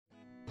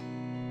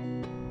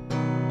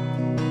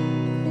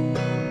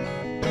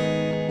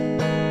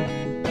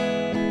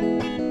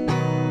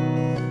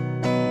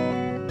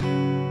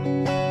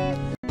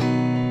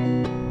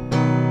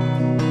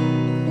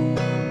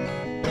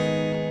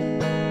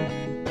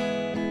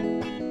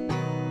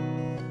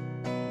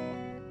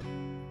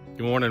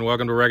Good morning,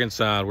 welcome to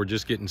Reconciled. We're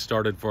just getting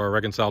started for our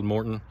Reconciled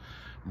Morton,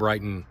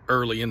 bright and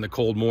early in the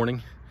cold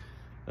morning.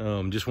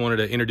 Just wanted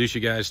to introduce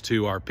you guys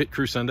to our PITT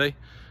crew Sunday.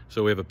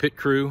 So we have a PITT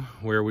crew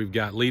where we've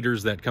got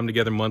leaders that come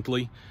together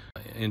monthly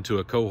into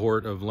a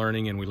cohort of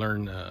learning, and we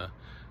learn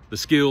the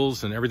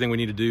skills and everything we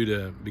need to do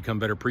to become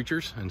better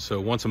preachers. And so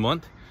once a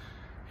month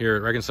here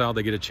at Reconciled,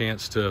 they get a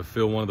chance to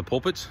fill one of the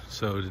pulpits.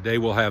 So today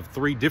we'll have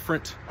 3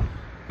 different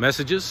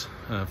messages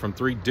from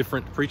 3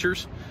 different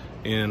preachers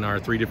in our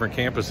 3 different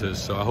campuses.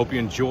 So I hope you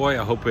enjoy.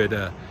 I hope it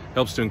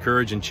helps to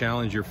encourage and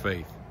challenge your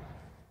faith.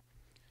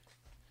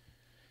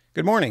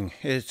 Good morning.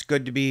 It's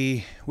good to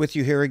be with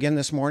you here again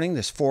this morning,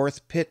 this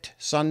 4th PITT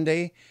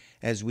Sunday,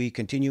 as we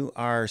continue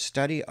our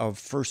study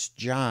of 1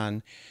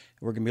 John.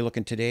 We're going to be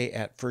looking today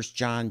at 1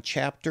 John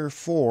chapter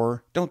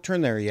 4. Don't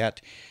turn there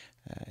yet.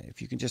 If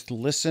you can just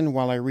listen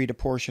while I read a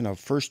portion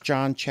of 1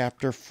 John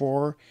chapter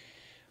 4,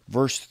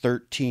 verse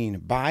 13.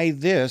 By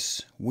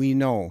this we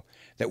know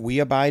that we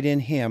abide in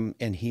him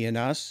and he in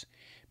us,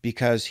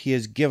 because he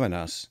has given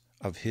us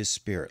of his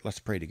Spirit. Let's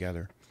pray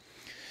together.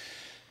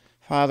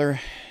 Father,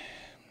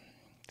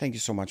 thank you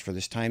so much for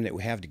this time that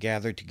we have to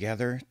gather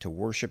together to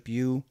worship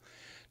you,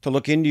 to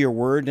look into your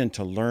word, and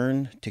to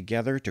learn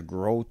together, to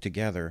grow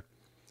together.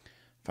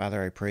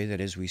 Father, I pray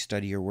that as we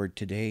study your word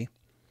today,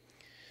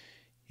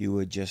 you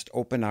would just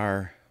open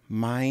our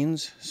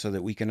minds so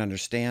that we can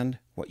understand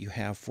what you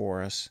have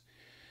for us.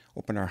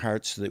 Open our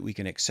hearts so that we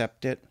can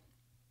accept it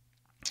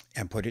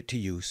and put it to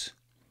use.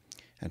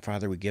 And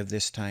Father, we give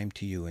this time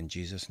to you in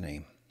Jesus'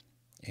 name.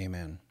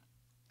 Amen.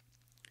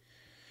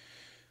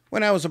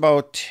 When I was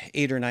about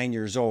 8 or 9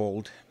 years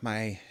old,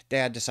 my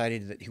dad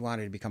decided that he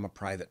wanted to become a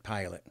private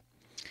pilot.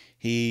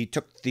 He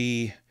took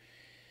the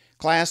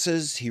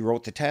classes, he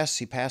wrote the tests,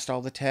 he passed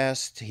all the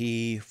tests,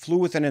 he flew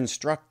with an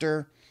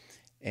instructor,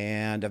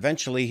 and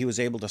eventually he was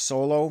able to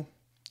solo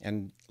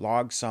and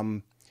log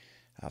some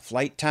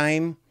flight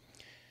time.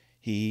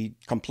 He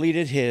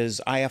completed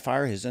his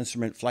IFR, his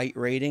instrument flight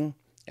rating,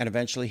 and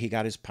eventually he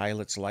got his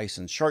pilot's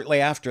license.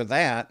 Shortly after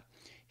that,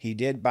 he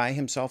did buy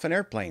himself an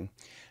airplane.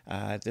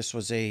 This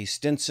was a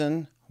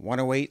Stinson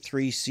 108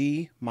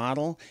 3C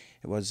model.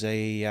 It was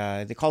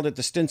a, they called it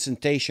the Stinson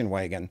station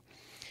wagon.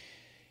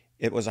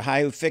 It was a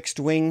high fixed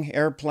wing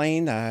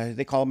airplane.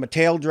 They call them a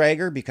tail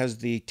dragger because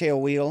the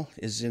tail wheel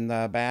is in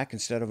the back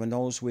instead of a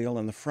nose wheel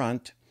in the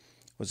front.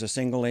 It was a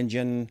single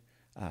engine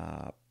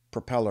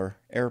propeller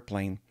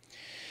airplane.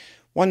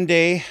 One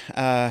day,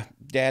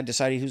 Dad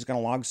decided he was going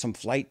to log some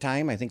flight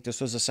time. I think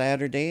this was a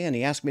Saturday, and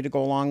he asked me to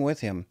go along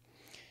with him.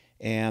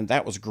 And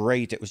that was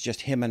great. It was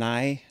just him and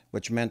I,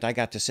 which meant I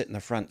got to sit in the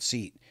front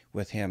seat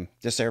with him.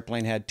 This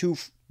airplane had 2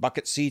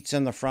 bucket seats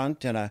in the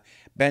front and a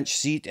bench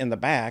seat in the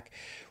back,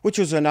 which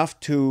was enough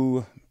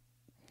to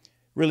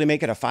really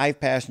make it a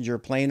 5-passenger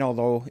plane,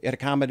 although it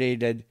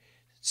accommodated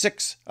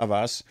 6 of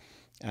us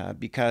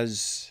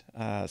because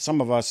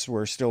some of us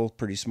were still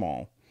pretty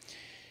small.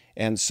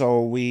 And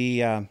so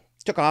we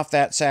took off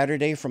that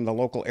Saturday from the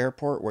local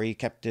airport where he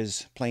kept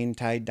his plane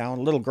tied down,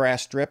 a little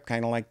grass strip,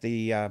 kind of like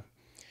the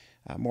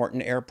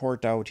Morton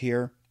airport out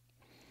here.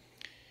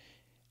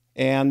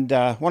 And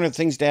one of the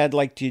things Dad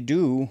liked to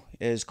do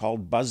is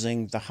called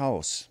buzzing the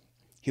house.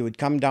 He would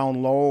come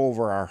down low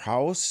over our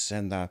house,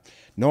 and the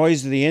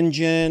noise of the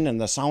engine and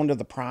the sound of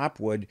the prop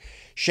would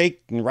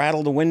shake and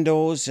rattle the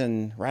windows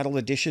and rattle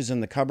the dishes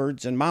in the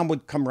cupboards. And Mom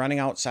would come running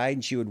outside,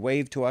 and she would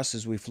wave to us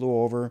as we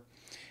flew over,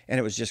 and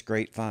it was just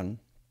great fun.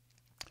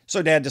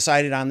 So Dad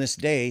decided on this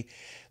day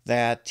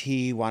that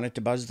he wanted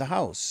to buzz the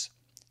house.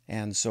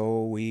 And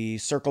so we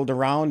circled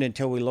around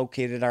until we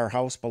located our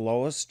house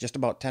below us, just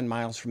about 10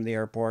 miles from the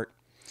airport.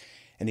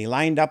 And he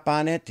lined up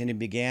on it, and he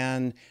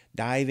began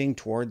diving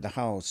toward the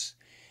house.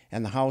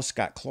 And the house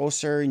got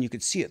closer, and you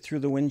could see it through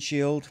the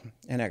windshield.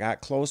 And it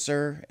got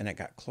closer, and it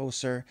got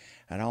closer.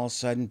 And all of a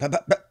sudden,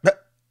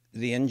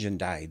 the engine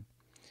died.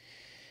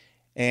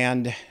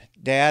 And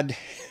Dad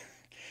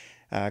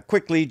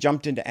quickly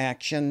jumped into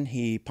action.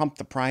 He pumped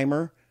the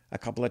primer a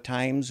couple of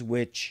times,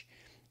 which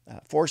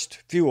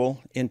forced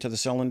fuel into the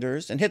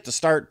cylinders, and hit the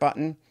start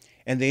button,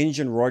 and the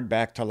engine roared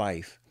back to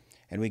life.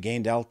 And we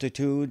gained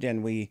altitude,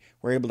 and we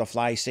were able to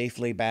fly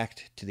safely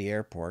back to the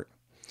airport.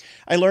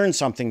 I learned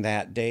something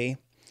that day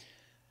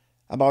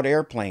about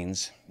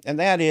airplanes, and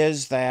that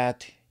is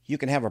that you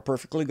can have a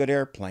perfectly good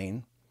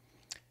airplane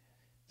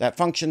that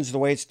functions the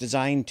way it's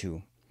designed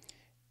to.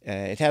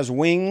 It has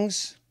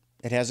wings,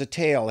 it has a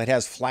tail, it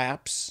has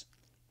flaps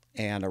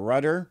and a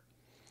rudder.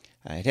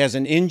 It has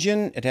an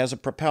engine, it has a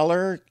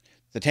propeller.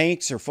 The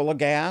tanks are full of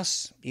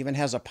gas, even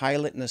has a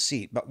pilot in the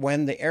seat. But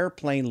when the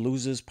airplane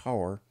loses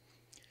power,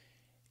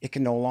 it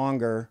can no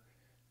longer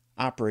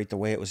operate the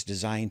way it was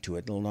designed to.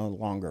 It will no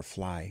longer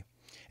fly.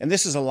 And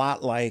this is a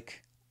lot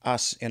like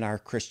us in our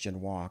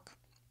Christian walk.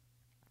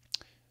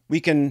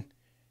 We can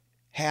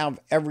have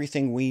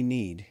everything we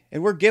need,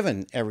 and we're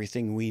given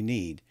everything we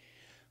need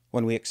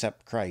when we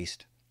accept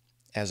Christ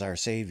as our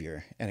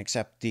Savior and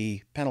accept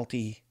the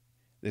penalty,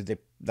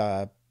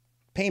 the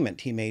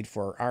payment he made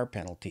for our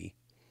penalty.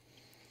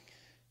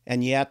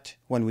 And yet,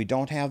 when we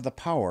don't have the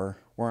power,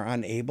 we're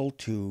unable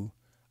to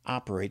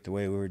operate the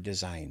way we were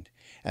designed.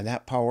 And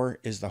that power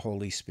is the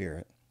Holy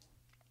Spirit.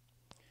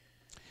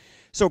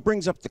 So it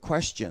brings up the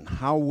question,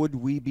 how would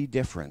we be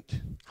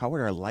different? How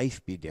would our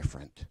life be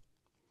different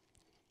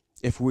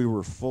if we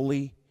were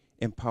fully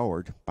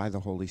empowered by the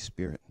Holy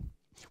Spirit?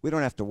 We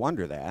don't have to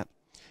wonder that,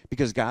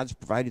 because God's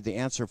provided the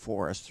answer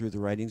for us through the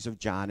writings of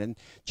John. And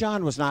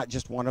John was not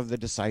just one of the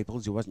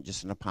disciples. He wasn't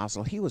just an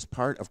apostle. He was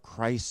part of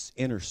Christ's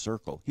inner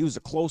circle. He was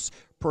a close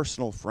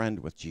personal friend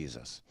with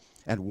Jesus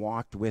and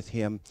walked with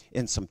him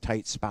in some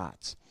tight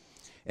spots.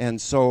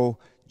 And so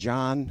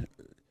John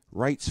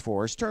writes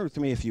for us. Turn with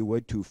me, if you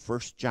would, to 1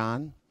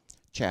 John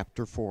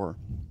chapter 4.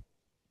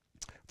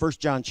 1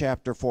 John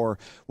chapter 4.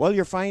 While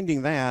you're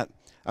finding that,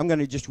 I'm going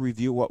to just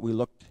review what we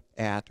looked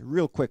at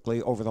real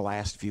quickly over the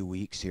last few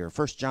weeks here.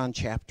 1 John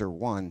chapter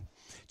 1.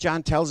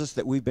 John tells us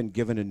that we've been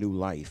given a new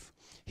life.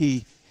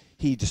 He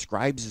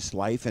describes this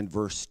life in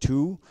verse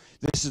 2.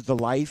 This is the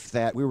life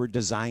that we were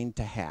designed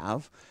to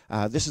have.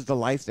 This is the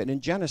life that in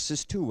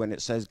Genesis 2, when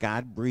it says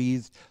God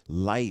breathed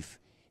life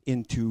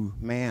into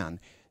man,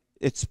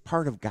 it's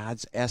part of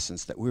God's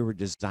essence that we were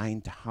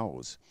designed to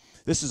house.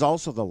 This is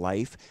also the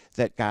life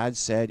that God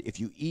said, if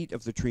you eat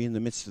of the tree in the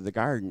midst of the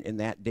garden, in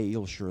that day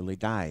you'll surely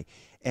die.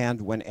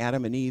 And when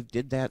Adam and Eve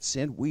did that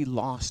sin, we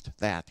lost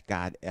that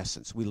God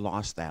essence. We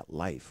lost that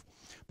life.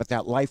 But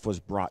that life was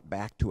brought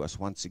back to us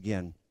once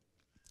again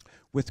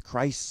with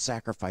Christ's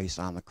sacrifice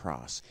on the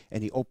cross.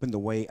 And he opened the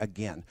way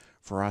again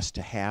for us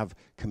to have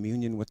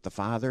communion with the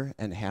Father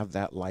and have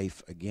that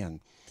life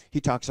again. He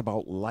talks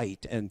about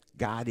light, and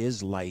God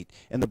is light.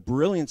 And the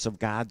brilliance of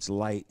God's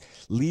light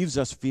leaves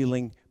us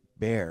feeling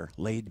bare,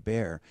 laid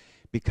bare,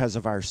 because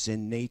of our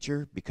sin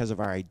nature, because of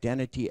our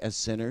identity as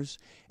sinners,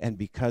 and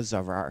because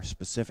of our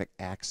specific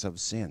acts of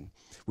sin.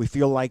 We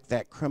feel like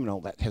that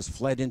criminal that has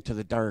fled into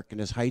the dark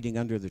and is hiding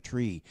under the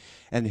tree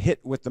and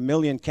hit with the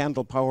million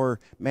candle power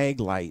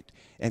mag light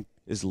and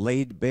is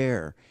laid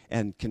bare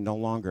and can no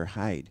longer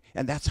hide.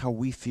 And that's how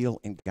we feel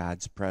in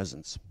God's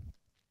presence.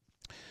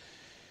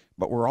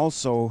 But we're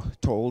also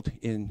told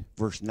in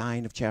verse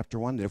 9 of chapter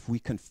 1 that if we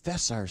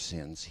confess our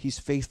sins, he's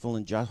faithful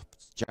and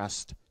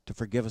just to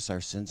forgive us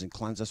our sins and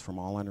cleanse us from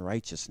all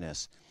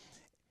unrighteousness.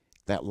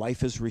 That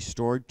life is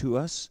restored to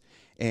us,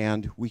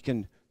 and we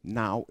can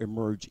now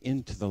emerge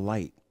into the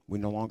light. We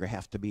no longer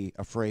have to be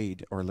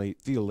afraid or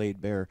feel laid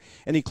bare.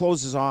 And he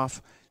closes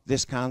off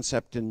this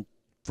concept in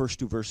first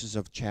two verses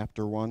of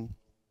chapter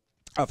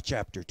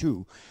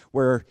 2,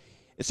 where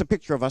it's a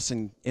picture of us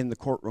in the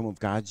courtroom of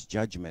God's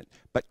judgment,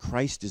 but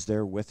Christ is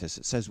there with us.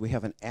 It says we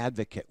have an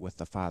advocate with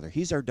the Father.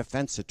 He's our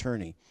defense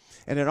attorney.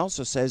 And it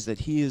also says that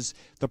he is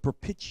the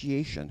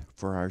propitiation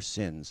for our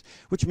sins,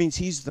 which means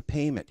he's the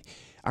payment.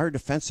 Our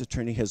defense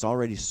attorney has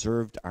already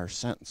served our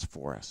sentence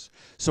for us.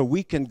 So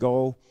we can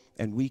go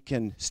and we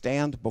can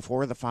stand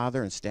before the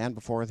Father and stand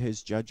before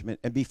his judgment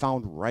and be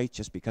found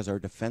righteous because our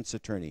defense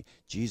attorney,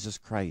 Jesus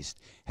Christ,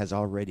 has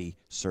already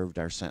served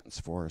our sentence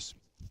for us.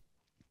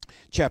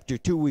 Chapter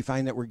 2, we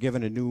find that we're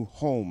given a new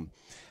home.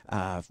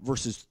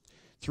 Verses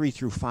 3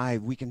 through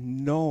 5, we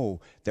can know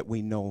that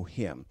we know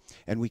him,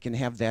 and we can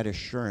have that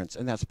assurance.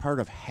 And that's part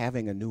of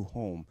having a new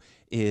home,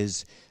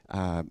 is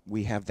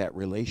we have that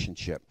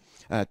relationship.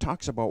 It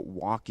talks about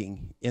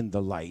walking in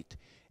the light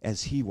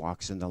as he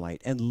walks in the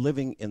light and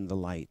living in the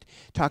light.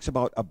 It talks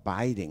about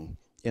abiding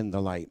in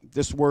the light.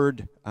 This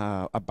word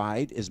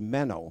abide is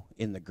meno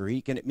in the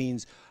Greek, and it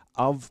means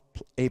of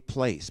a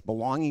place,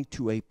 belonging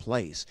to a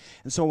place.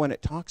 And so when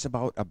it talks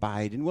about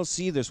abide, and we'll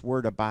see this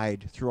word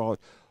abide throughout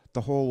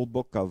the whole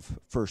book of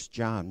 1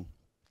 John,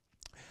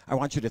 I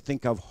want you to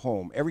think of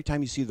home. Every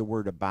time you see the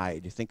word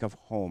abide, think of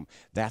home.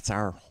 That's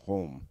our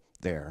home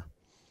there.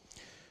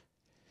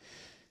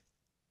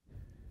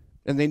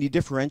 And then he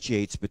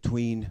differentiates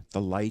between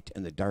the light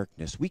and the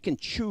darkness. We can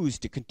choose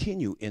to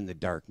continue in the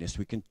darkness.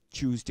 We can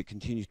choose to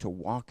continue to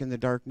walk in the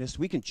darkness.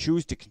 We can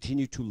choose to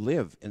continue to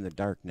live in the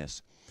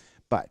darkness.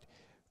 But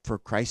for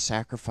Christ's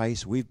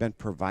sacrifice, we've been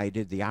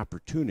provided the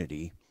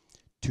opportunity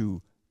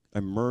to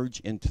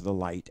emerge into the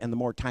light. And the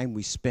more time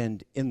we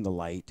spend in the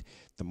light,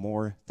 the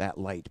more that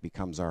light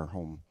becomes our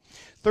home.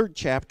 Third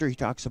chapter, he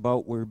talks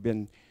about we've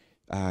been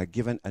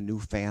given a new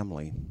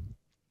family.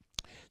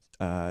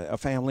 A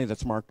family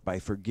that's marked by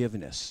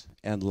forgiveness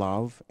and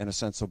love and a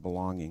sense of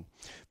belonging.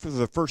 For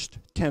the first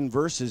 10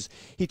 verses,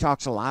 he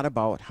talks a lot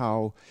about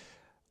how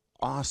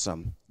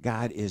awesome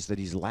God is, that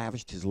he's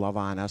lavished his love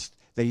on us,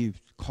 that he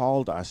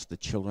called us the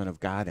children of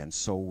God, and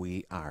so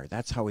we are.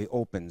 That's how he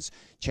opens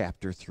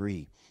chapter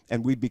 3.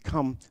 And we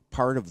become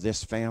part of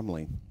this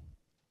family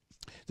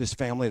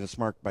that's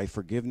marked by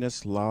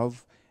forgiveness,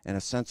 love, and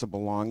a sense of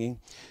belonging.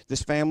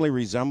 This family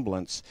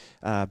resemblance.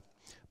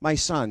 My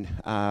son,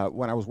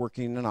 when I was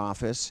working in an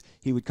office,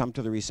 he would come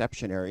to the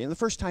reception area. And the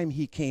first time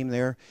he came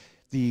there,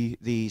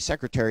 the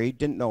secretary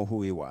didn't know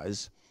who he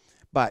was.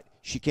 But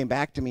she came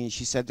back to me and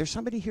she said, "There's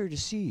somebody here to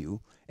see you,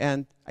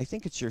 and I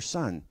think it's your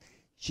son."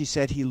 She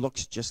said, "He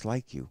looks just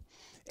like you."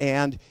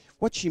 And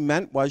what she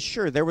meant was,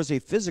 sure, there was a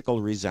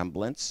physical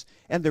resemblance,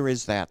 and there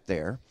is that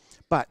there,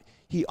 but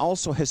he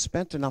also has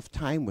spent enough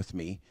time with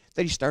me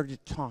that he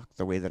started to talk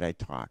the way that I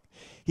talk.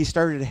 He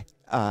started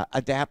to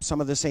adapt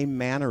some of the same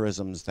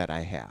mannerisms that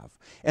I have.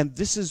 And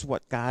this is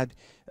what God,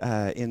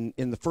 in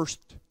the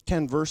first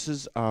 10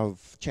 verses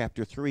of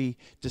chapter 3,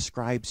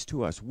 describes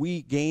to us.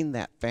 We gain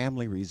that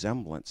family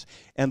resemblance.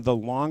 And the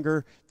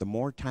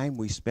more time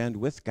we spend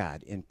with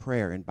God in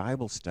prayer and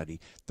Bible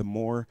study, the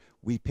more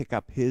we pick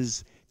up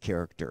his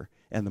character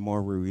and the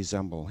more we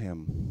resemble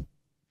him.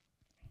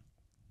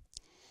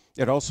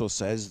 It also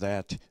says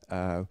that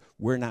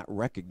we're not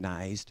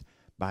recognized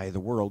by the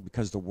world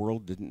because the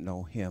world didn't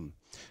know him.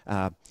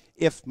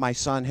 If my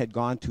son had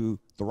gone to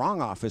the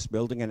wrong office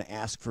building and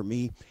asked for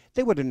me,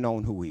 they would have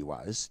known who he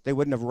was. They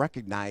wouldn't have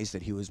recognized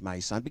that he was my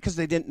son because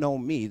they didn't know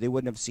me. They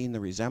wouldn't have seen the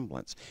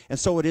resemblance. And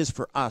so it is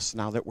for us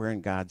now that we're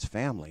in God's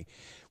family.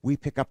 We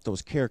pick up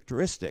those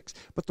characteristics,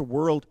 but the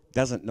world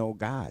doesn't know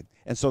God.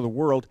 And so the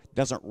world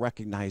doesn't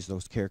recognize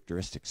those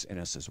characteristics in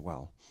us as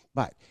well.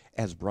 But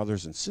as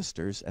brothers and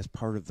sisters, as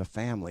part of the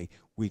family,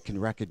 we can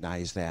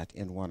recognize that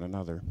in one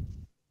another.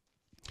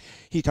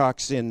 He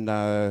talks in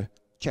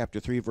chapter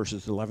 3,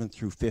 verses 11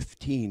 through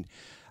 15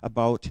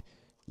 about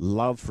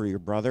love for your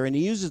brother. And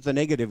he uses the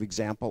negative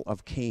example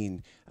of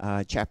Cain,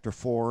 chapter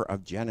 4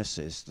 of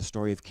Genesis, the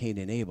story of Cain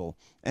and Abel,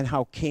 and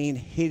how Cain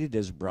hated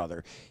his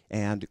brother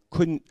and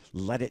couldn't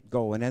let it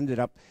go and ended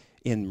up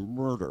in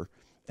murder.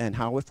 And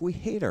how if we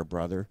hate our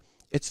brother,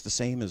 it's the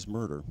same as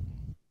murder.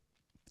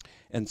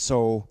 And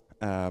so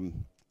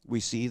we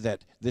see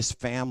that this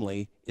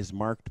family is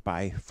marked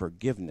by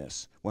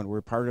forgiveness. When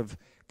we're part of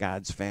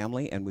God's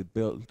family and we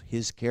build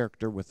his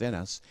character within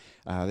us,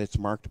 it's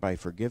marked by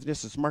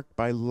forgiveness. It's marked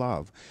by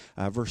love.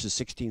 Verses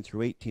 16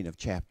 through 18 of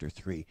chapter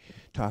 3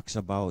 talks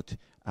about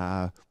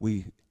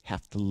we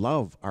have to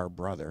love our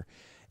brother.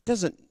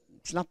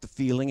 It's not the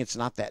feeling, it's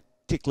not that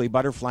tickly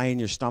butterfly in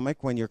your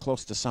stomach when you're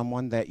close to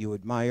someone that you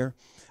admire.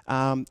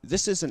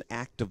 This is an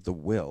act of the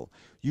will.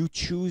 You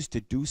choose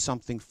to do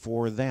something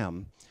for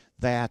them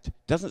that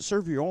doesn't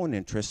serve your own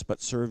interest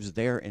but serves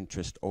their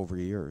interest over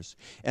yours.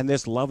 And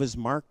this love is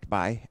marked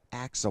by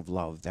acts of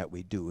love that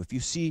we do. If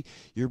you see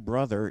your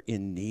brother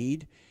in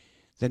need,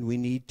 then we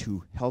need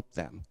to help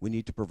them. We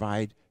need to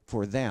provide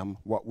for them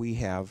what we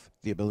have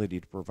the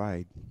ability to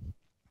provide.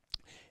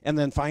 And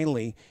then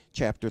finally,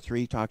 chapter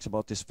 3 talks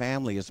about this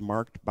family is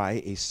marked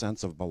by a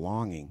sense of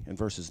belonging in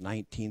verses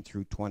 19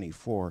 through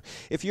 24.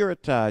 If you're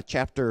at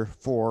chapter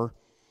 4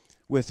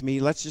 with me,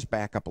 let's just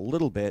back up a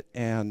little bit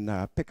and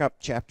pick up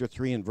chapter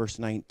 3 and verse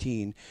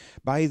 19.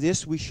 By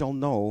this we shall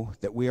know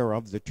that we are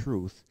of the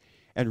truth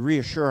and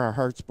reassure our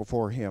hearts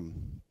before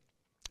him.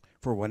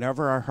 For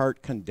whenever our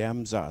heart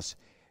condemns us,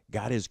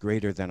 God is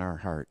greater than our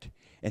heart,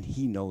 and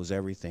he knows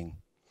everything.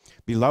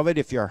 Beloved,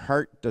 if your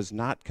heart does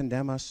not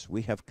condemn us,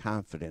 we have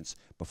confidence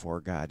before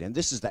God. And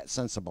this is that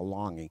sense of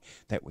belonging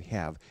that we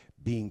have,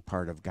 being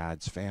part of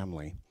God's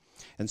family.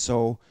 And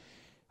so,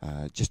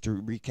 just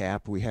to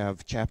recap, we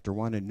have chapter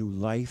 1, a new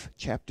life,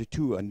 chapter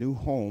 2, a new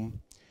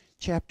home,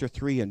 chapter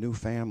 3, a new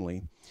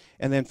family.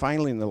 And then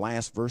finally, in the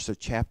last verse of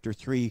chapter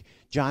 3,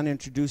 John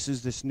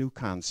introduces this new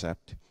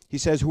concept. He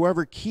says,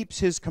 whoever keeps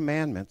his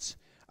commandments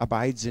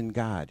abides in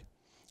God,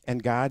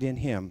 and God in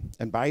him.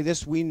 And by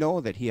this we know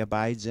that he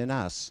abides in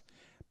us,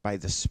 by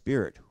the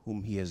Spirit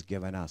whom he has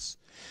given us.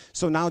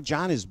 So now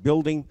John is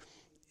building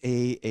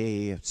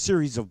a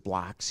series of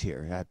blocks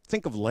here.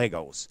 Think of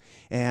Legos.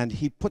 And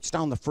he puts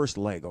down the first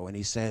Lego and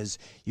he says,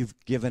 you've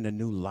given a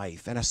new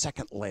life. And a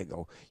second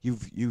Lego,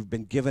 you've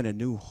been given a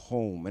new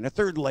home. And a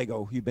third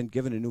Lego, you've been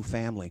given a new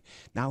family.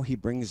 Now he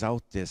brings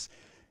out this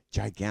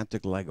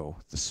gigantic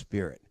Lego, the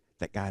Spirit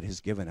that God has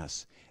given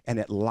us. And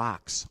it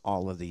locks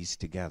all of these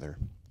together.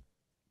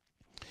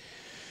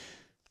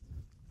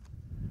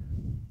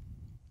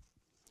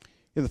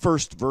 In the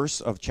first verse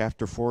of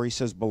chapter 4, he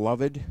says,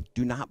 Beloved,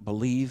 do not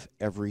believe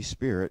every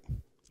spirit,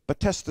 but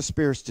test the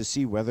spirits to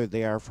see whether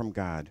they are from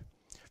God.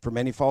 For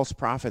many false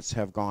prophets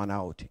have gone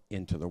out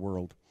into the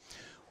world.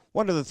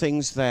 One of the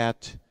things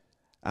that,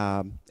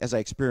 as I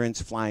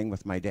experienced flying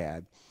with my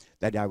dad,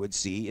 that I would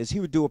see is he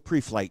would do a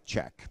pre-flight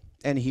check.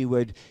 And he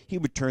would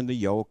turn the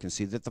yoke and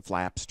see that the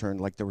flaps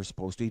turned like they were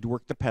supposed to. He'd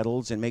work the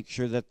pedals and make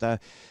sure that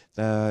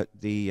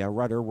the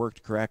rudder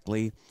worked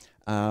correctly.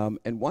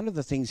 And one of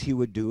the things he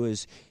would do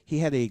is he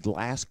had a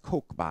glass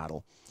Coke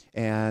bottle,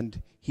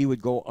 and he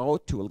would go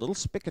out to a little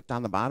spigot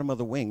on the bottom of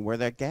the wing where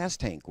that gas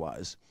tank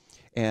was.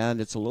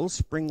 And it's a little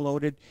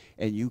spring-loaded,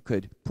 and you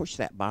could push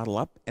that bottle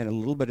up, and a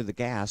little bit of the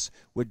gas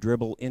would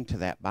dribble into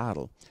that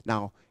bottle.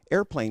 Now,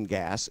 airplane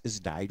gas is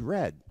dyed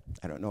red.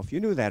 I don't know if you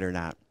knew that or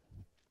not.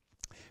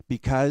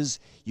 Because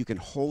you can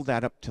hold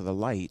that up to the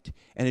light,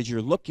 and as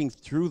you're looking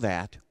through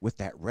that with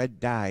that red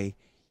dye,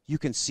 you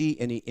can see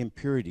any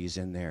impurities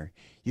in there.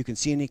 You can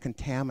see any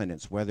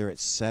contaminants, whether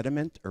it's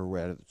sediment or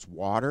whether it's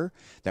water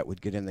that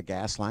would get in the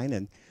gas line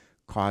and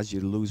cause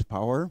you to lose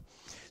power.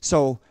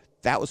 So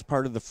that was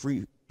part of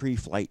the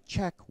pre-flight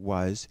check,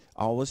 was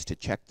always to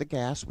check the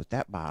gas with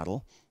that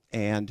bottle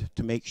and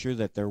to make sure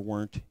that there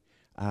weren't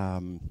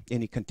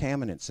any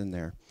contaminants in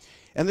there.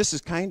 And this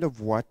is kind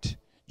of what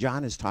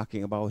John is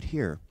talking about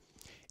here.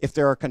 If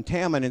there are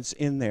contaminants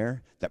in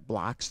there that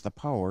blocks the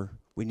power,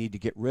 we need to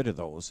get rid of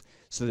those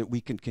so that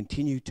we can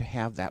continue to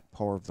have that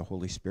power of the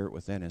Holy Spirit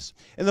within us.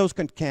 And those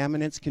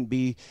contaminants can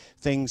be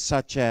things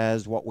such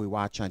as what we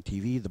watch on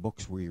TV, the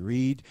books we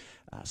read,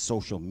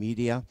 social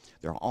media.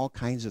 There are all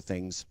kinds of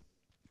things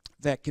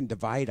that can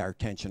divide our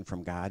attention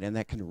from God and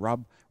that can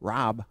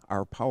rob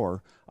our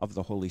power of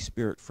the Holy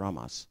Spirit from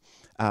us.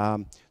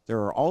 There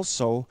are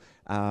also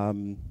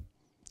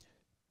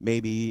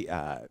maybe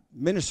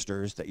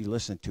ministers that you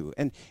listen to.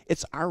 And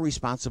it's our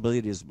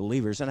responsibility as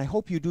believers, and I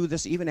hope you do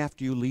this even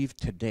after you leave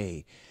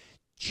today.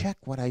 Check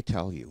what I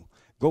tell you.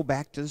 Go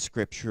back to the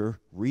scripture,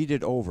 read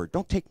it over.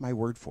 Don't take my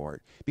word for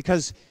it,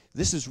 because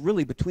this is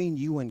really between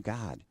you and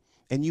God.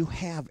 And you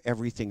have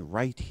everything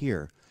right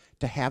here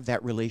to have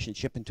that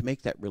relationship and to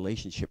make that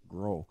relationship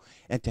grow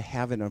and to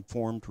have an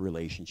informed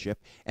relationship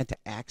and to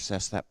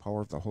access that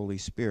power of the Holy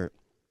Spirit.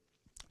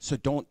 So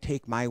don't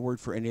take my word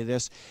for any of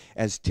this.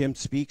 As Tim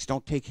speaks,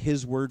 don't take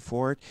his word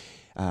for it.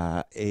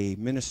 A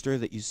minister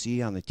that you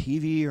see on the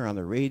TV or on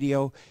the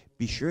radio,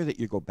 be sure that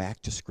you go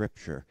back to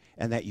Scripture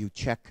and that you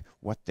check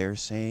what they're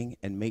saying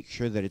and make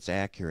sure that it's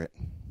accurate.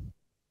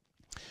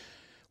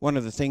 One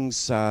of the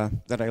things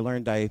that I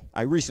learned, I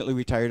recently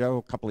retired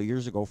a couple of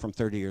years ago from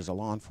 30 years of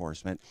law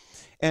enforcement.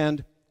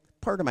 And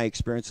part of my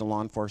experience in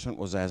law enforcement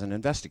was as an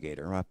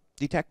investigator, a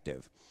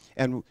detective.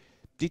 And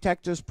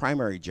detective's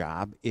primary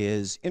job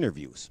is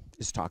interviews,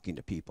 is talking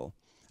to people.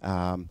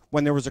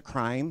 When there was a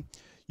crime,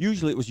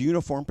 usually it was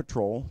uniformed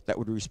patrol that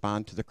would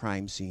respond to the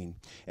crime scene.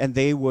 And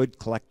they would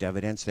collect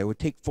evidence. They would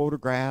take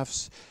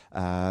photographs.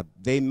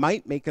 They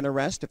might make an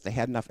arrest if they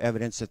had enough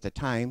evidence at the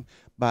time,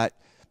 but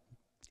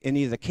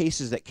any of the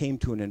cases that came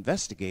to an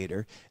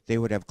investigator, they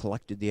would have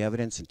collected the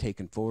evidence and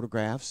taken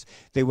photographs.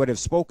 They would have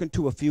spoken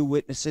to a few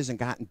witnesses and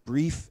gotten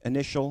brief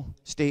initial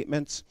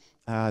statements.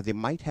 They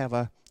might have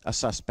a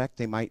suspect,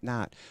 they might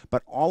not.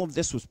 But all of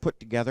this was put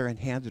together and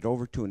handed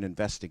over to an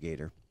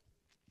investigator.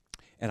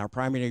 And our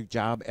primary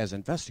job as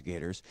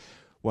investigators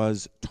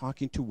was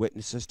talking to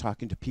witnesses,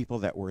 talking to people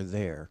that were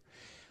there,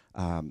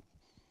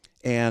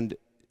 and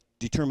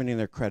determining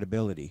their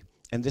credibility.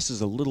 And this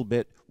is a little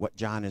bit what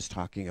John is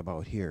talking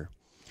about here.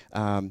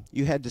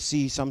 You had to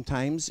see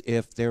sometimes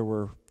if there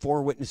were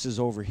 4 witnesses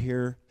over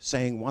here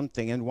saying one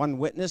thing and one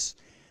witness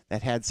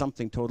that had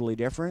something totally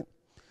different,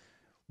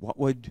 what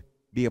would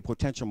be a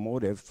potential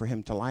motive for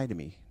him to lie to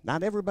me?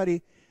 Not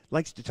everybody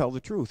likes to tell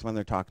the truth when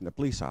they're talking to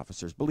police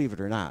officers, believe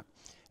it or not.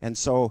 And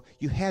so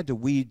you had to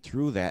weed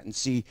through that and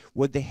see,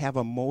 would they have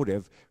a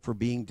motive for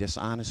being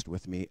dishonest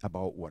with me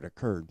about what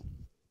occurred?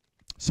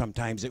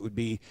 Sometimes it would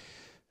be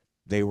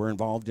they were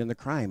involved in the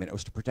crime and it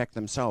was to protect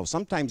themselves.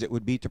 Sometimes it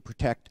would be to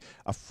protect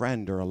a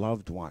friend or a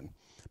loved one.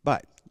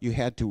 But you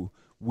had to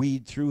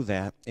weed through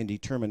that and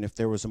determine if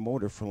there was a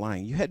motive for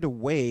lying. You had to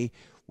weigh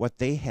what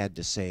they had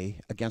to say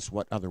against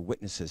what other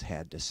witnesses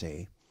had to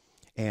say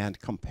and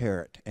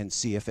compare it and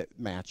see if it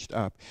matched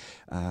up.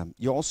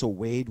 You also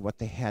weighed what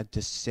they had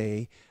to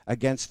say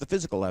against the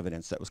physical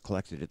evidence that was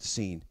collected at the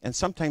scene. And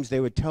sometimes they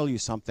would tell you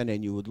something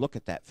and you would look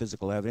at that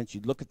physical evidence,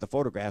 you'd look at the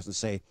photographs and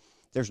say,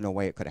 there's no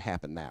way it could have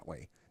happened that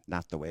way,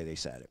 not the way they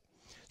said it.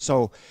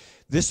 So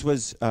this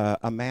was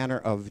a manner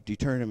of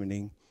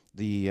determining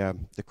the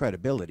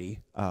credibility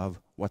of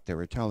what they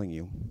were telling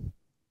you.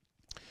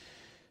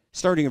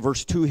 Starting in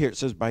verse 2 here, it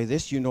says, by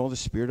this you know the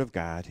Spirit of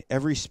God.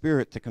 Every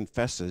spirit that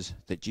confesses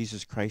that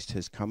Jesus Christ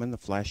has come in the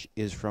flesh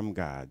is from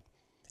God.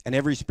 And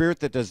every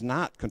spirit that does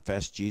not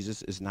confess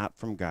Jesus is not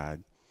from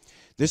God.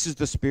 This is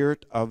the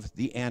spirit of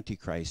the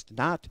Antichrist,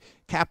 not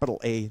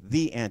capital A,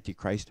 the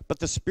Antichrist, but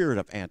the spirit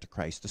of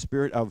Antichrist, the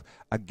spirit of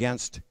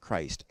against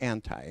Christ,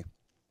 anti,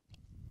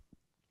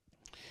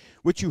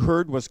 which you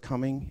heard was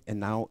coming and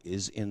now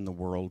is in the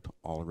world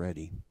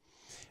already.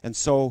 And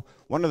so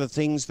one of the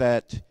things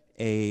that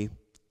a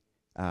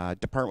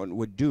department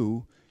would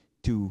do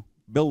to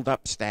build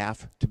up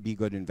staff to be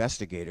good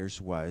investigators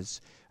was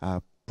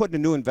put a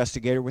new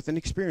investigator with an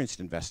experienced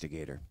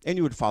investigator. And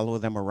you would follow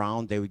them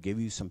around. They would give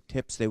you some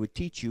tips. They would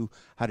teach you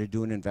how to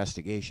do an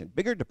investigation.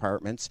 Bigger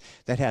departments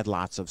that had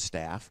lots of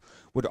staff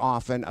would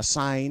often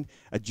assign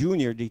a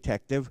junior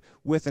detective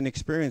with an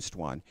experienced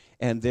one.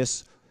 And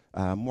this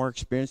more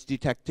experienced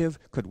detective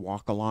could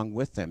walk along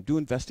with them, do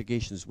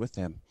investigations with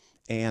them,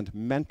 and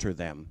mentor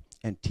them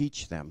and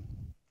teach them.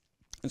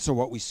 And so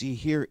what we see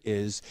here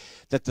is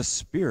that the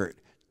Spirit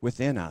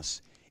within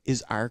us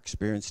is our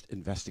experienced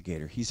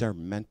investigator. He's our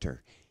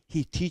mentor.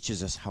 He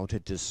teaches us how to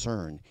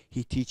discern.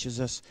 He teaches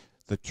us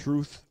the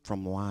truth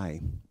from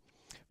lie.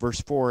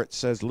 Verse 4, it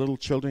says, little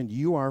children,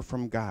 you are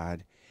from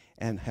God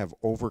and have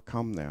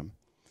overcome them.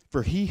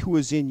 For he who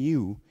is in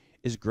you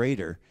is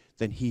greater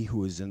than he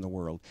who is in the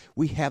world.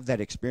 We have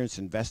that experienced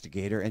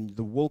investigator, and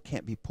the wool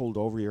can't be pulled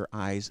over your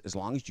eyes as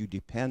long as you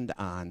depend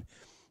on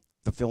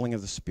the filling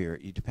of the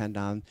Spirit. You depend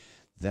on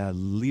the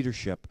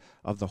leadership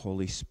of the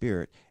Holy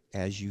Spirit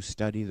as you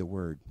study the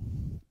Word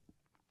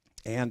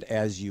and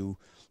as you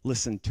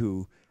listen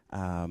to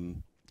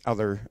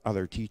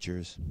other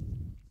teachers.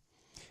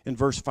 In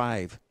verse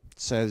 5, It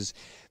says,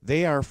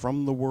 they are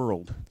from the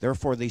world,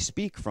 therefore they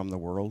speak from the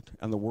world,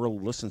 and the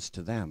world listens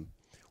to them.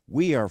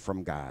 We are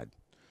from God.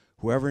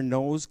 Whoever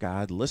knows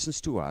God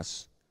listens to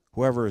us.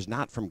 Whoever is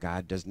not from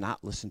God does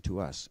not listen to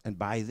us. And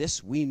by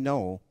this we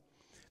know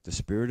the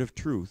spirit of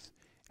truth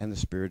and the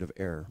spirit of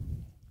error.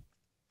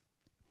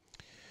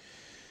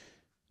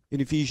 In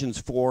Ephesians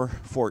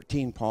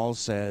 4:14, Paul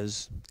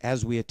says,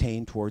 as we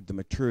attain toward the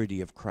maturity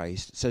of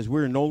Christ, it says,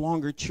 we are no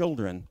longer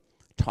children,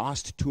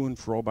 tossed to and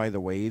fro by the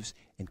waves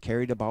and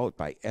carried about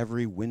by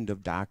every wind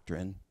of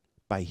doctrine,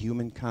 by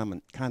human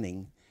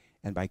cunning,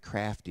 and by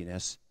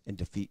craftiness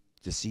and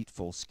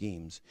deceitful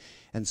schemes.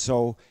 And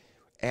so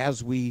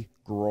as we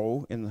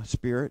grow in the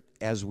Spirit,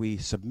 as we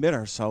submit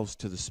ourselves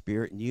to the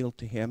Spirit and yield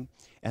to Him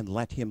and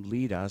let Him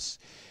lead us,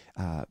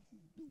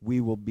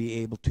 we will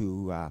be able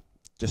to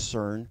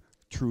discern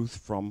truth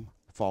from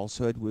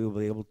falsehood. We will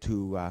be able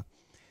to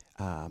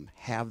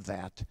have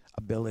that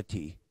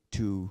ability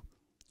to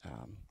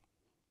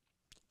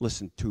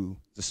listen to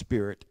the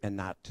Spirit and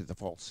not to the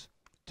false,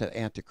 to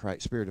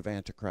Antichrist, spirit of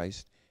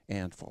Antichrist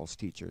and false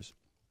teachers.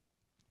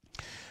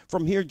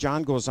 From here,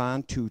 John goes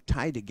on to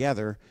tie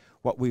together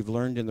what we've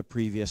learned in the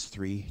previous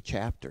 3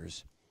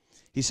 chapters.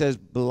 He says,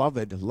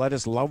 beloved, let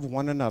us love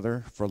one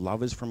another, for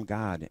love is from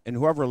God. And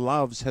whoever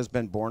loves has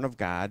been born of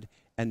God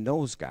and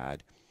knows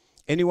God.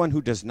 Anyone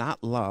who does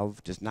not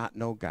love does not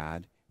know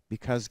God,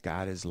 because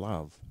God is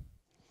love.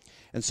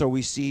 And so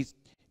we see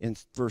in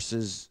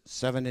verses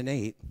 7 and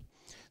 8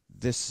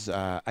 this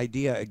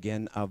idea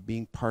again of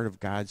being part of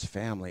God's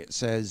family. It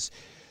says,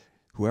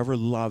 whoever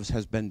loves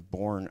has been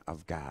born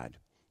of God.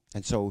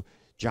 And so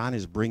John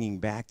is bringing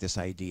back this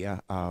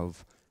idea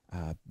of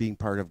being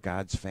part of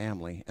God's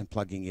family and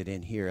plugging it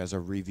in here as a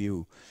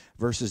review.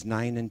 Verses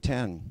 9 and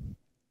 10.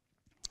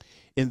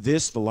 In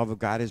this, the love of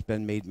God has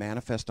been made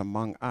manifest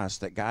among us,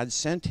 that God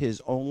sent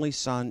His only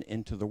Son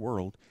into the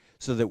world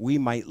so that we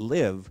might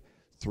live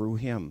through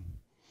Him.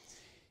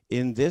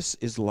 In this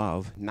is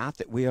love, not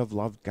that we have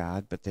loved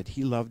God, but that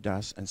He loved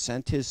us and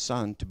sent His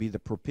Son to be the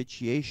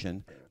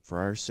propitiation for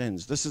our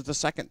sins. This is the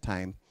second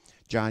time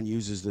John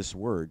uses this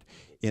word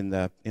in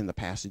the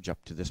passage up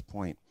to this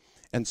point.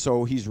 And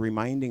so he's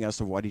reminding us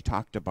of what he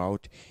talked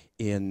about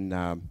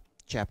in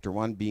chapter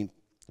 1, being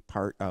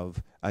part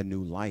of a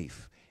new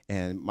life,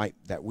 and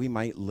that we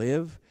might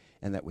live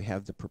and that we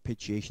have the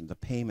propitiation, the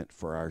payment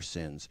for our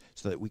sins,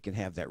 so that we can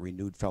have that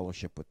renewed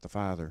fellowship with the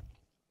Father.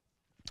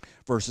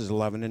 Verses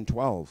 11 and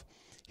 12,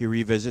 he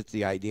revisits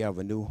the idea of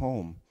a new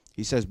home.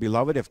 He says,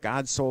 beloved, if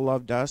God so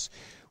loved us,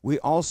 we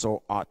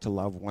also ought to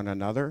love one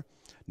another.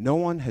 No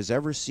one has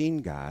ever seen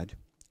God.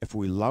 If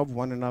we love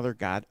one another,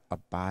 God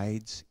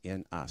abides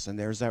in us. And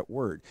there's that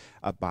word,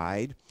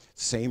 abide,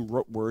 same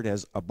root word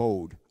as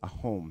abode, a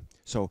home.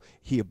 So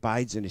He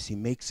abides in us. He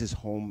makes His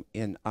home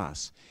in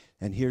us.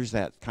 And here's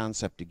that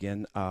concept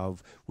again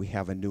of we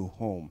have a new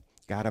home.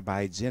 God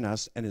abides in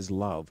us, and His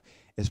love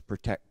is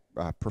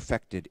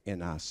perfected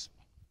in us.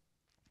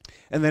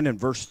 And then in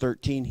verse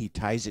 13, he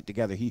ties it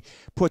together. He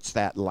puts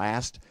that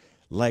last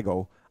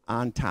Lego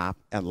on top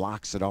and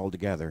locks it all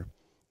together,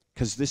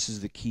 because this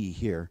is the key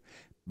here.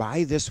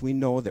 By this we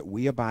know that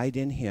we abide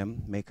in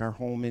Him, make our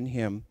home in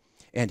Him,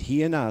 and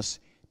He in us,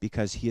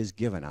 because He has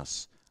given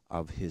us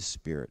of His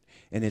Spirit.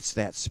 And it's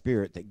that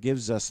Spirit that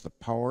gives us the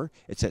power.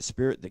 It's that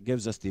Spirit that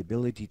gives us the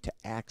ability to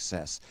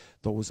access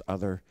those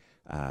other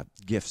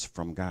gifts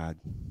from God.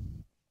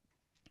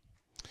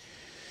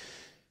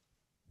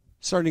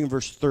 Starting in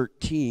verse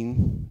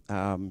 13,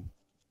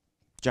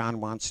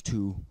 John wants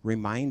to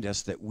remind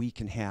us that we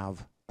can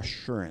have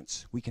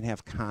assurance. We can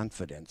have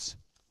confidence.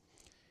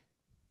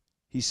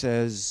 He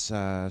says,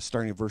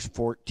 starting in verse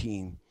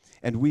 14,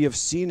 and we have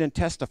seen and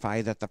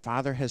testify that the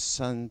Father has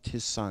sent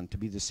His Son to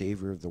be the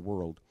Savior of the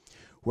world.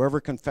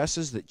 Whoever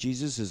confesses that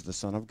Jesus is the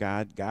Son of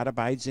God, God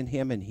abides in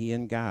him and he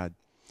in God.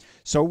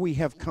 So we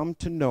have come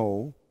to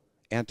know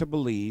and to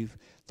believe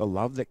the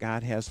love that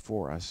God has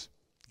for us.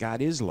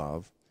 God is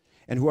love,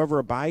 and whoever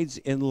abides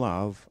in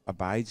love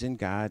abides in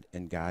God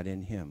and God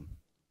in him.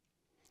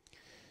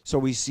 So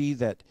we see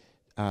that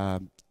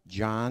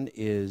John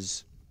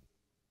is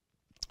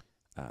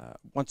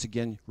once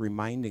again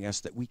reminding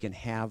us that we can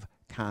have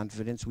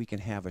confidence, we can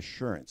have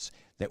assurance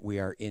that we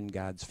are in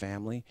God's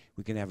family.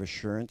 We can have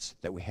assurance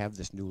that we have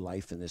this new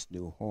life in this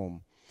new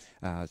home.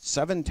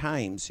 7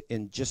 times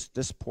in just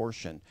this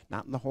portion,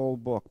 not in the whole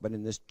book, but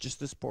in just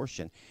this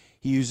portion,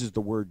 he uses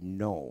the word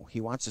know. He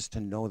wants us to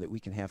know that we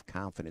can have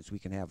confidence, we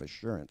can have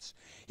assurance.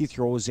 He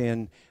throws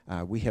in,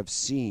 we have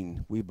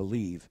seen, we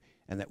believe,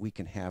 and that we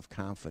can have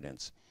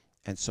confidence.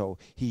 And so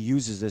he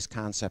uses this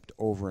concept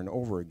over and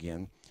over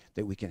again,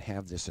 that we can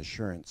have this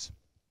assurance.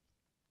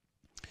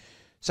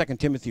 2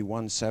 Timothy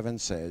 1:7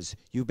 says,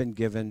 you've been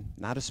given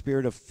not a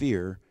spirit of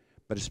fear,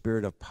 but a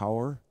spirit of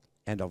power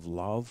and of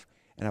love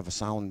and of a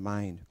sound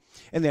mind.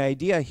 And the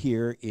idea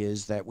here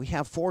is that we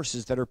have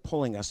forces that are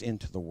pulling us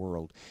into the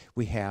world.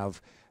 We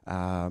have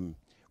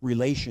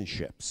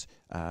relationships.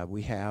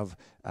 We have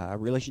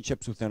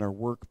relationships within our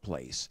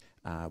workplace.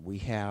 We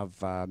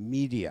have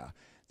media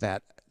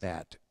that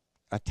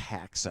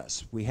attacks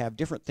us. We have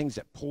different things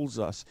that pulls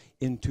us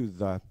into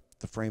the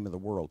frame of the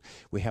world.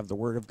 We have the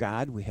Word of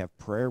God, we have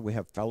prayer, we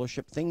have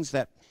fellowship, things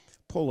that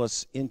pull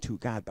us into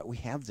God, but we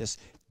have this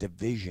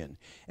division.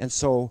 And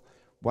so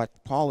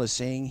what Paul is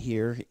saying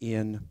here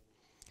in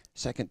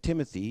 2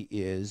 Timothy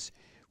is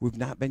we've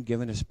not been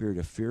given a spirit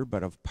of fear,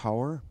 but of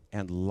power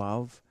and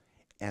love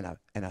and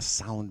a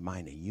sound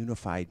mind, a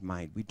unified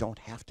mind. We don't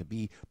have to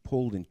be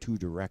pulled in two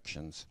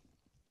directions.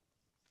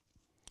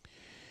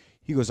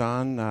 He goes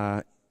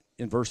on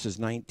in verses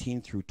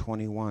 19 through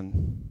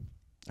 21.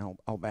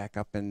 I'll back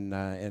up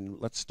and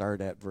let's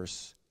start at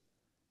verse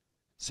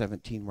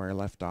 17 where I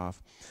left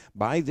off.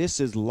 By this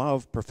is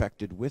love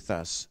perfected with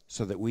us,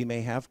 so that we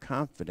may have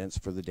confidence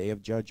for the day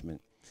of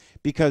judgment.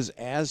 Because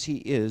as he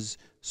is,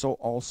 so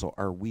also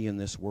are we in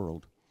this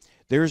world.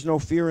 There is no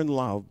fear in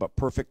love, but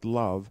perfect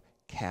love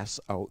casts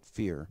out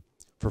fear.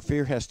 For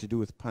fear has to do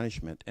with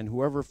punishment, and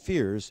whoever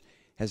fears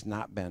has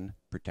not been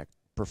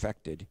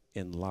perfected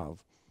in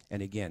love.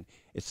 And again,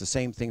 it's the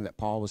same thing that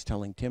Paul was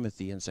telling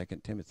Timothy in 2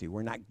 Timothy.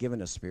 We're not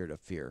given a spirit of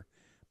fear,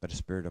 but a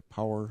spirit of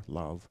power,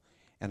 love,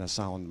 and a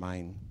sound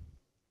mind.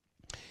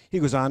 He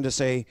goes on to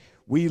say,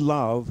 we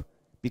love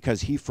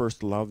because he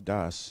first loved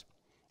us.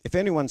 If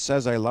anyone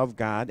says, I love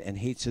God, and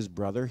hates his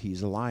brother,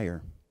 he's a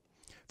liar.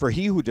 For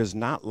he who does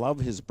not love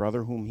his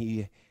brother whom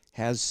he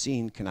has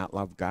seen cannot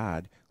love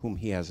God whom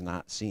he has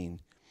not seen.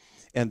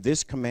 And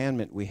this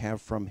commandment we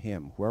have from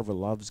him, whoever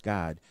loves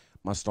God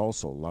must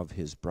also love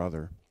his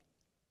brother.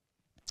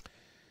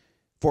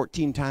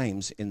 14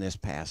 times in this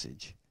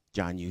passage,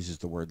 John uses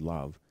the word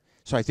love.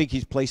 So I think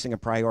he's placing a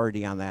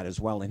priority on that as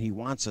well, and he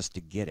wants us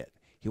to get it.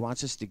 He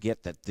wants us to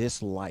get that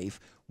this life,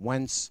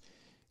 once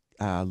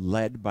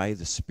led by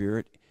the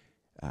Spirit,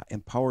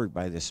 empowered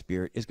by the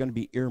Spirit, is going to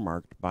be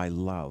earmarked by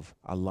love,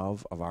 a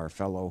love of our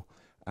fellow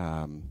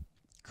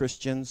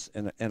Christians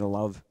and a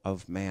love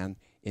of man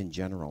in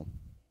general.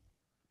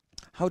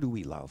 How do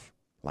we love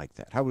like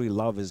that? How do we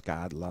love as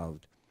God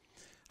loved?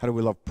 How do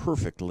we love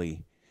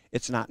perfectly?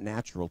 It's not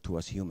natural to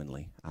us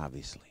humanly,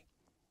 obviously.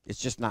 It's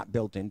just not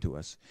built into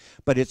us.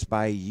 But it's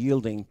by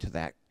yielding to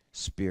that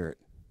Spirit,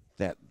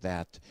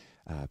 that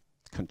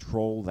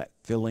control, that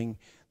filling,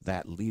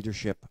 that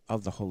leadership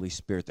of the Holy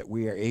Spirit, that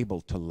we are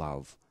able to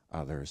love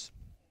others.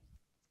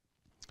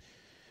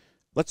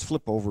 Let's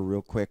flip over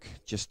real quick,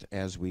 just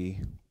as we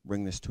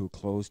bring this to a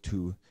close,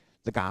 to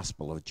the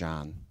Gospel of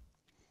John.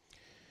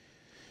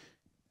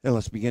 And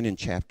let's begin in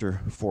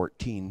chapter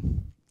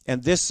 14.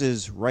 And this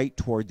is right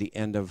toward the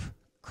end of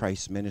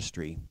Christ's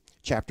ministry.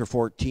 Chapter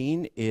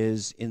 14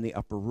 is in the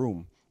upper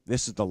room.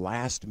 This is the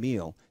last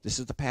meal. This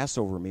is the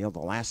Passover meal, the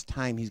last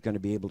time he's going to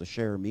be able to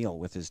share a meal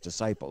with his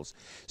disciples.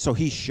 So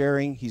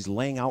he's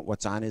laying out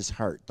what's on his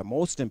heart, the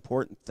most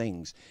important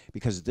things,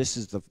 because this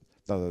is the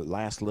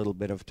last little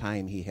bit of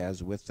time he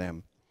has with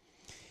them.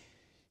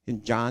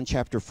 In John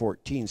chapter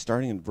 14,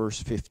 starting in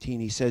verse 15,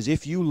 he says,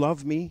 if you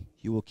love me,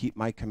 you will keep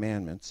my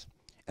commandments,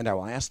 and I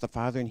will ask the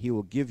Father, and he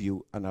will give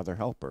you another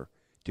helper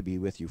to be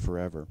with you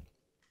forever.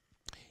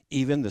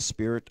 Even the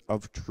Spirit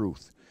of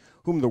truth,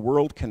 whom the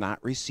world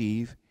cannot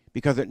receive,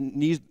 because it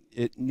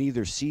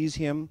neither sees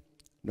him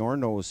nor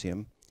knows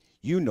him.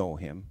 You know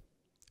him,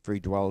 for he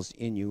dwells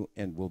in you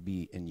and will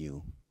be in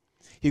you.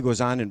 He goes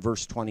on in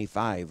verse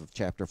 25 of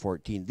chapter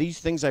 14. These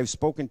things I've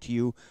spoken to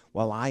you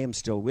while I am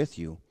still with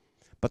you.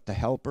 But the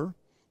Helper,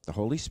 the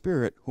Holy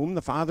Spirit, whom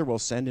the Father will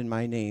send in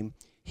my name,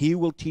 he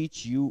will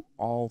teach you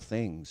all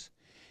things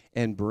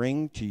and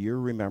bring to your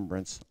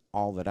remembrance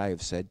all that I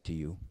have said to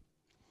you.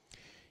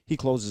 He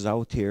closes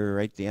out here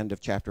right at the end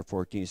of chapter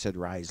 14. He said,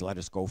 rise, let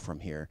us go from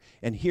here.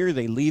 And here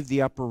they leave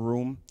the upper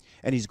room,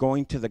 and he's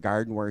going to the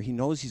garden where he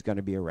knows he's going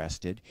to be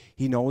arrested.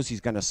 He knows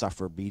he's going to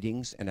suffer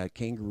beatings and a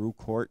kangaroo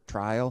court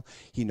trial.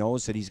 He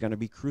knows that he's going to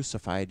be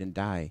crucified and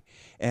die.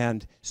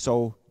 And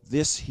so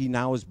he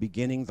now is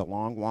beginning the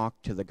long walk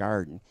to the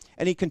garden.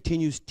 And he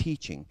continues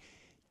teaching.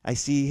 I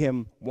see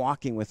him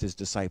walking with his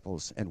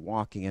disciples and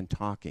walking and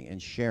talking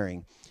and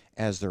sharing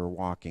as they're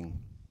walking.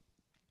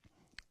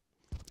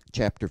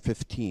 Chapter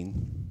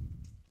 15,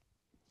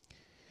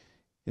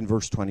 in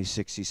verse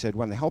 26, he said,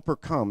 when the Helper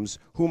comes,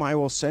 whom I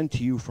will send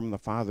to you from the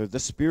Father, the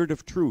Spirit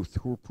of truth,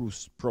 who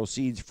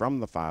proceeds from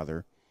the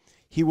Father,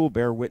 he will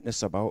bear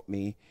witness about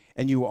me,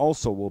 and you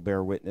also will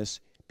bear witness,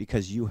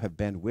 because you have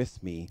been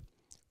with me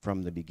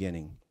from the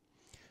beginning.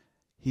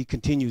 He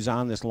continues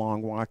on this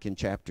long walk in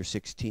chapter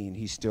 16.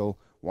 He's still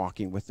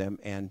walking with them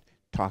and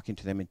talking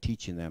to them and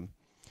teaching them.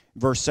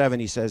 Verse 7,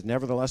 he says,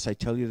 nevertheless, I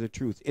tell you the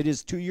truth. It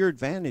is to your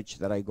advantage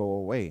that I go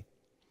away.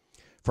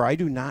 For I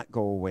do not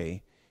go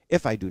away.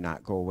 If I do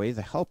not go away,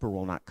 the Helper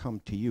will not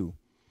come to you.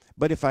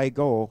 But if I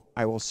go,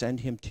 I will send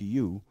him to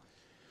you.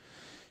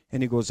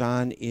 And he goes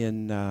on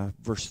in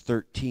verse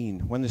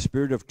 13. When the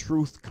Spirit of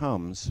truth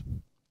comes,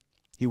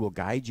 he will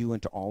guide you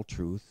into all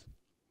truth.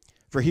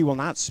 For he will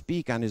not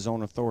speak on his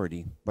own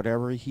authority.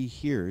 Whatever he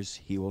hears,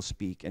 he will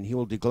speak. And he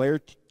will declare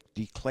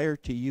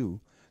to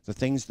you the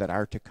things that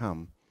are to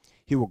come.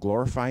 He will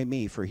glorify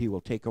me, for he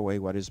will take away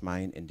what is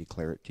mine and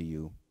declare it to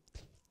you.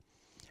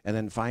 And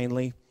then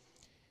finally,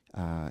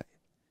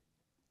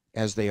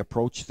 as they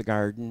approach the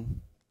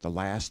garden, the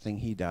last thing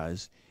he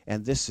does,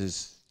 and this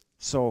is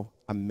so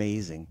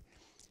amazing,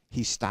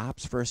 he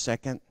stops for a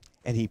second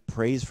and he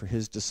prays for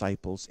his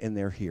disciples in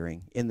their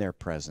hearing, in their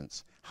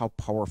presence. How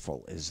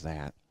powerful is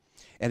that?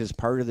 And as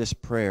part of this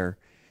prayer,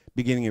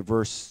 beginning at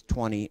verse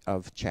 20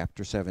 of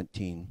chapter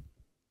 17,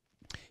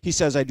 he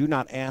says, I do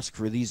not ask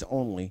for these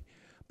only,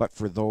 but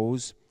for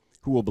those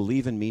who will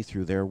believe in me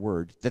through their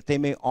word, that they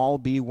may all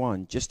be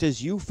one, just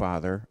as you,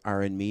 Father,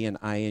 are in me and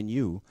I in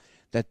you,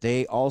 that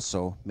they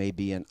also may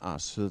be in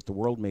us, so that the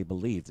world may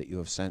believe that you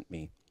have sent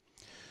me.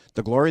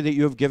 The glory that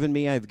you have given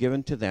me I have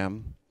given to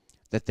them,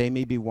 that they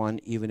may be one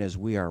even as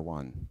we are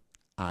one,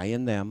 I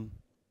in them,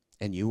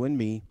 and you in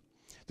me,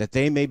 that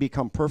they may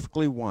become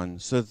perfectly one,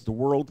 so that the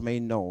world may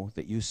know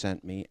that you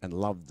sent me and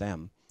loved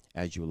them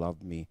as you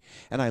loved me.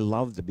 And I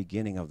love the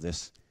beginning of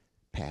this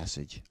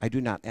passage. I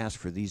do not ask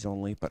for these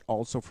only, but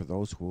also for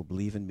those who will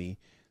believe in me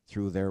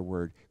through their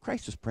word.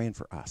 Christ was praying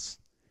for us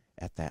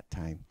at that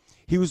time.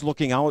 He was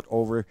looking out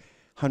over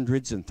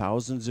hundreds and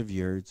thousands of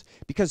years,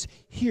 because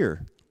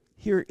here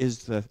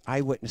is the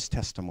eyewitness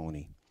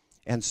testimony.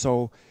 And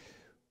so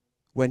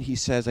when he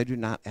says, I do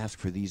not ask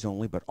for these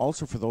only, but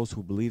also for those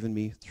who believe in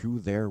me through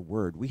their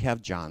word. We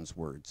have John's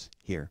words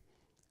here.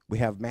 We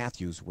have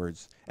Matthew's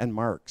words and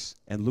Mark's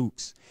and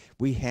Luke's.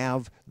 We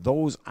have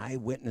those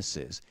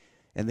eyewitnesses,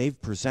 and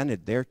they've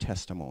presented their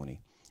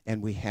testimony,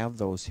 and we have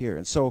those here.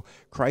 And so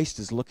Christ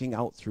is looking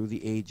out through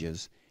the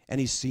ages, and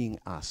he's seeing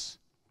us,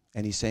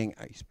 and he's saying,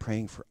 he's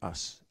praying for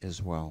us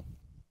as well.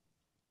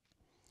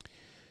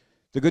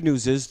 The good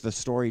news is the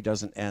story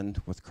doesn't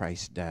end with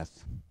Christ's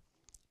death,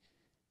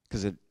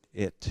 because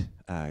it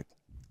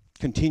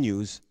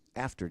continues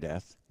after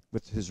death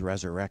with his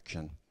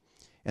resurrection.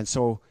 And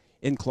so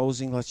in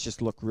closing, let's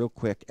just look real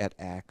quick at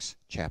Acts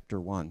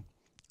chapter 1.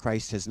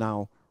 Christ has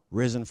now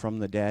risen from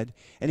the dead,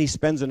 and he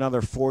spends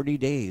another 40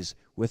 days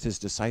with his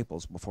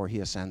disciples before he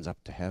ascends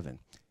up to heaven,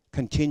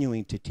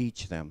 continuing to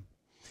teach them.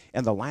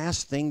 And the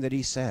last thing that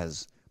he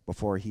says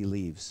before he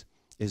leaves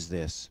is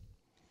this.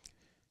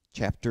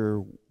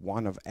 Chapter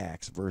 1 of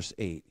Acts, verse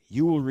 8.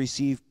 You will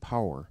receive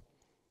power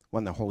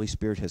when the Holy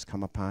Spirit has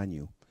come upon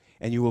you,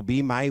 and you will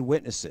be my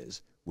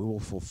witnesses. We will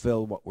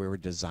fulfill what we were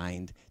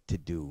designed to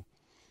do.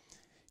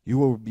 You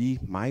will be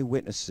my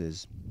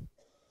witnesses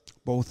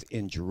both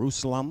in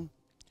Jerusalem,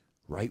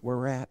 right where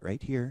we're at,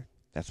 right here.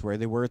 That's where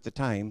they were at the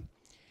time.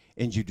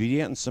 In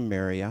Judea and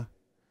Samaria,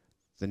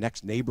 the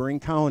next neighboring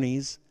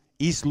counties,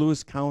 East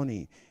Lewis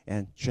County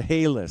and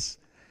Chehalis,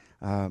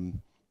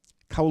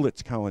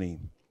 Cowlitz County.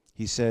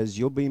 He says,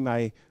 you'll be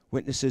my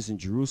witnesses in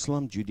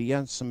Jerusalem, Judea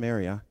and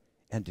Samaria,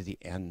 and to the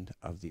end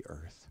of the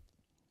earth.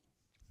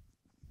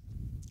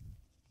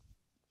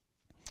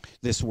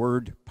 This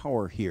word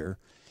power here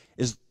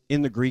is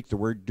in the Greek the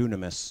word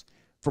dunamis,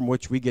 from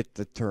which we get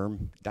the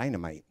term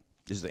dynamite,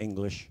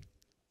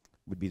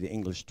 would be the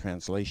English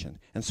translation.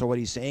 And so what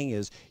he's saying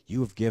is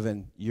you're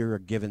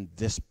given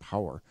this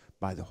power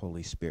by the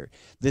Holy Spirit,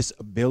 this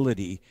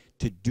ability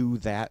to do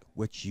that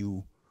which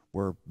you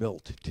were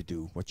built to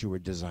do, what you were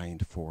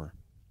designed for.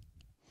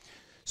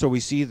 So we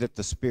see that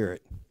the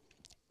Spirit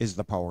is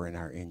the power in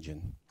our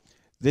engine.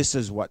 This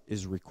is what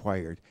is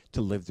required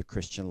to live the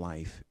Christian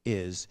life,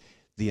 is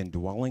the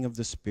indwelling of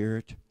the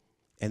Spirit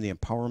and the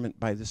empowerment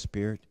by the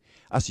Spirit,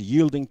 us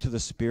yielding to the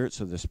Spirit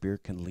so the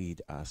Spirit can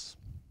lead us.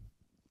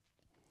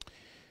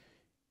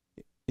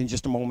 In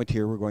just a moment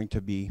here, we're going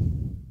to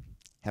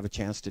have a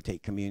chance to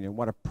take communion.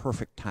 What a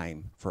perfect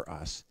time for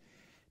us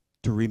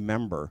to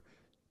remember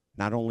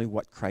not only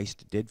what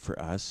Christ did for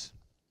us,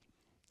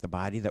 the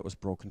body that was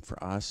broken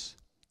for us,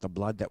 the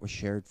blood that was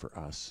shared for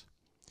us,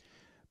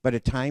 but a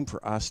time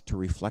for us to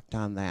reflect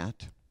on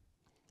that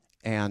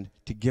and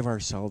to give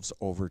ourselves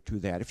over to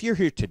that. If you're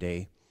here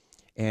today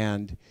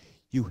and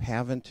you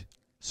haven't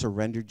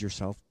surrendered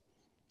yourself,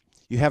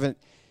 you haven't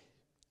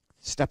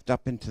stepped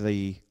up into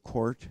the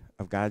court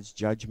of God's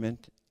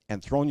judgment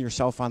and thrown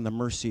yourself on the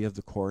mercy of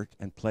the court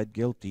and pled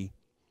guilty,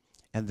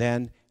 and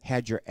then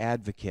had your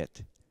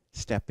advocate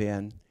step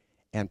in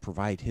and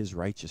provide his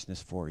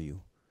righteousness for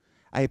you,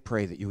 I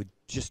pray that you would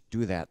just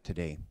do that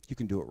today. You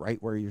can do it right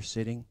where you're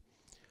sitting.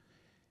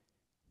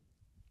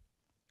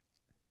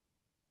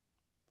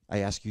 I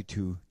ask you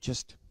to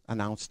just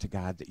announce to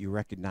God that you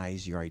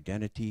recognize your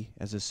identity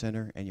as a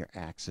sinner and your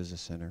acts as a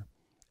sinner,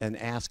 and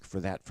ask for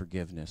that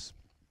forgiveness.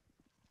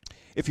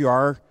 If you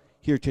are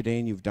here today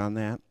and you've done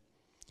that,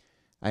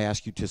 I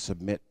ask you to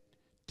submit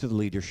to the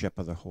leadership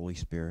of the Holy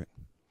Spirit.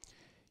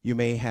 You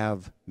may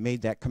have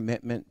made that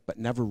commitment but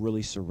never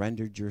really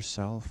surrendered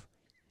yourself.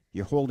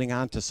 You're holding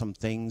on to some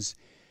things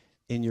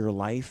in your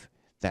life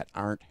that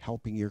aren't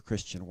helping your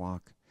Christian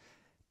walk.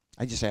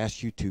 I just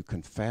ask you to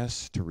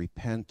confess, to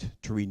repent,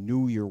 to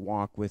renew your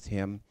walk with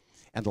him,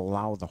 and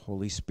allow the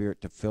Holy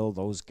Spirit to fill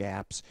those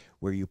gaps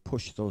where you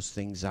push those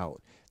things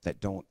out that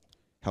don't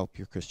help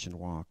your Christian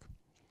walk.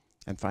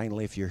 And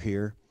finally, if you're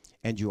here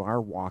and you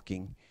are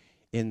walking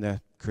in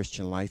the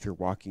Christian life, you're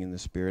walking in the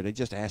Spirit, I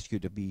just ask you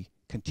to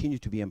continue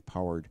to be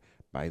empowered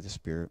by the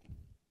Spirit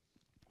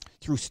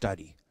through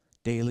study,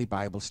 daily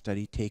Bible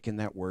study, taking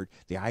that word,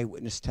 the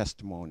eyewitness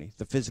testimony,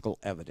 the physical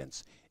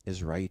evidence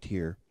is right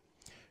here.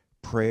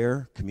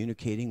 Prayer,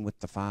 communicating with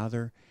the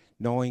Father,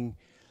 knowing,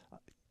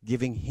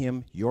 giving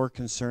him your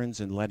concerns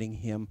and letting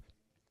him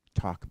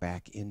talk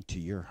back into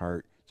your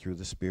heart through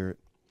the Spirit.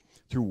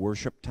 Through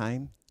worship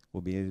time,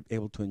 we'll be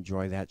able to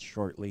enjoy that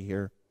shortly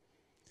here.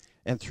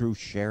 And through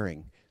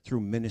sharing,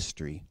 through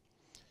ministry,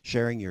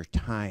 sharing your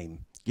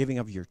time, giving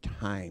of your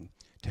time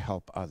to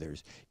help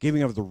others,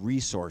 giving of the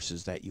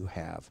resources that you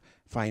have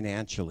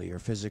financially or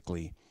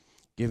physically,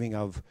 giving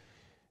of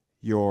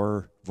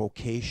your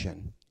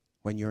vocation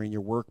when you're in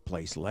your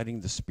workplace,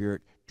 letting the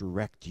Spirit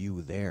direct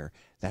you there.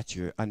 That's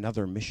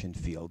another mission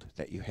field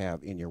that you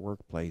have in your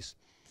workplace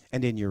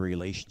and in your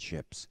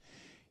relationships.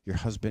 Your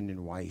husband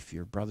and wife,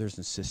 your brothers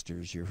and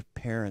sisters, your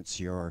parents,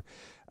 your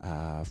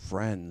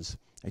friends.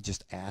 I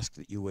just ask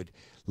that you would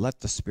let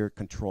the Spirit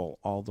control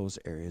all those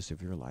areas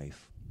of your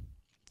life.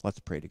 Let's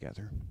pray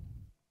together.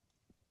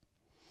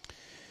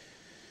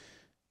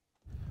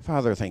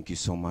 Father, thank you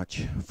so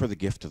much for the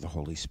gift of the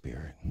Holy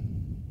Spirit.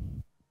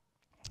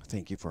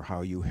 Thank you for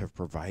how you have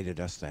provided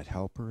us that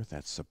helper,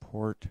 that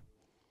support.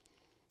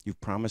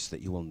 You've promised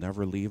that you will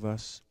never leave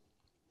us.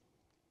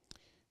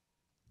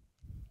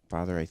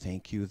 Father, I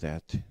thank you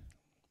that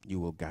you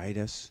will guide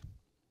us.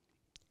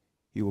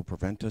 You will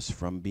prevent us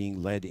from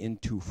being led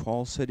into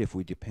falsehood if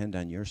we depend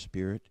on your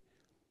Spirit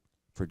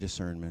for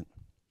discernment.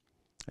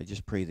 I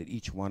just pray that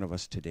each one of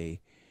us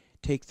today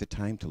take the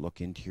time to look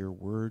into your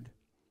word,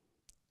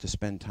 to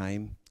spend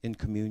time in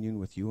communion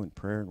with you in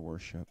prayer and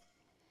worship.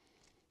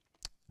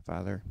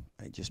 Father,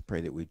 I just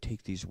pray that we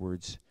take these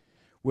words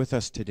with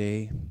us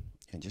today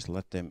and just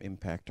let them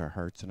impact our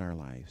hearts and our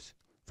lives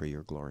for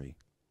your glory.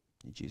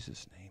 In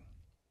Jesus' name,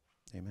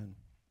 amen.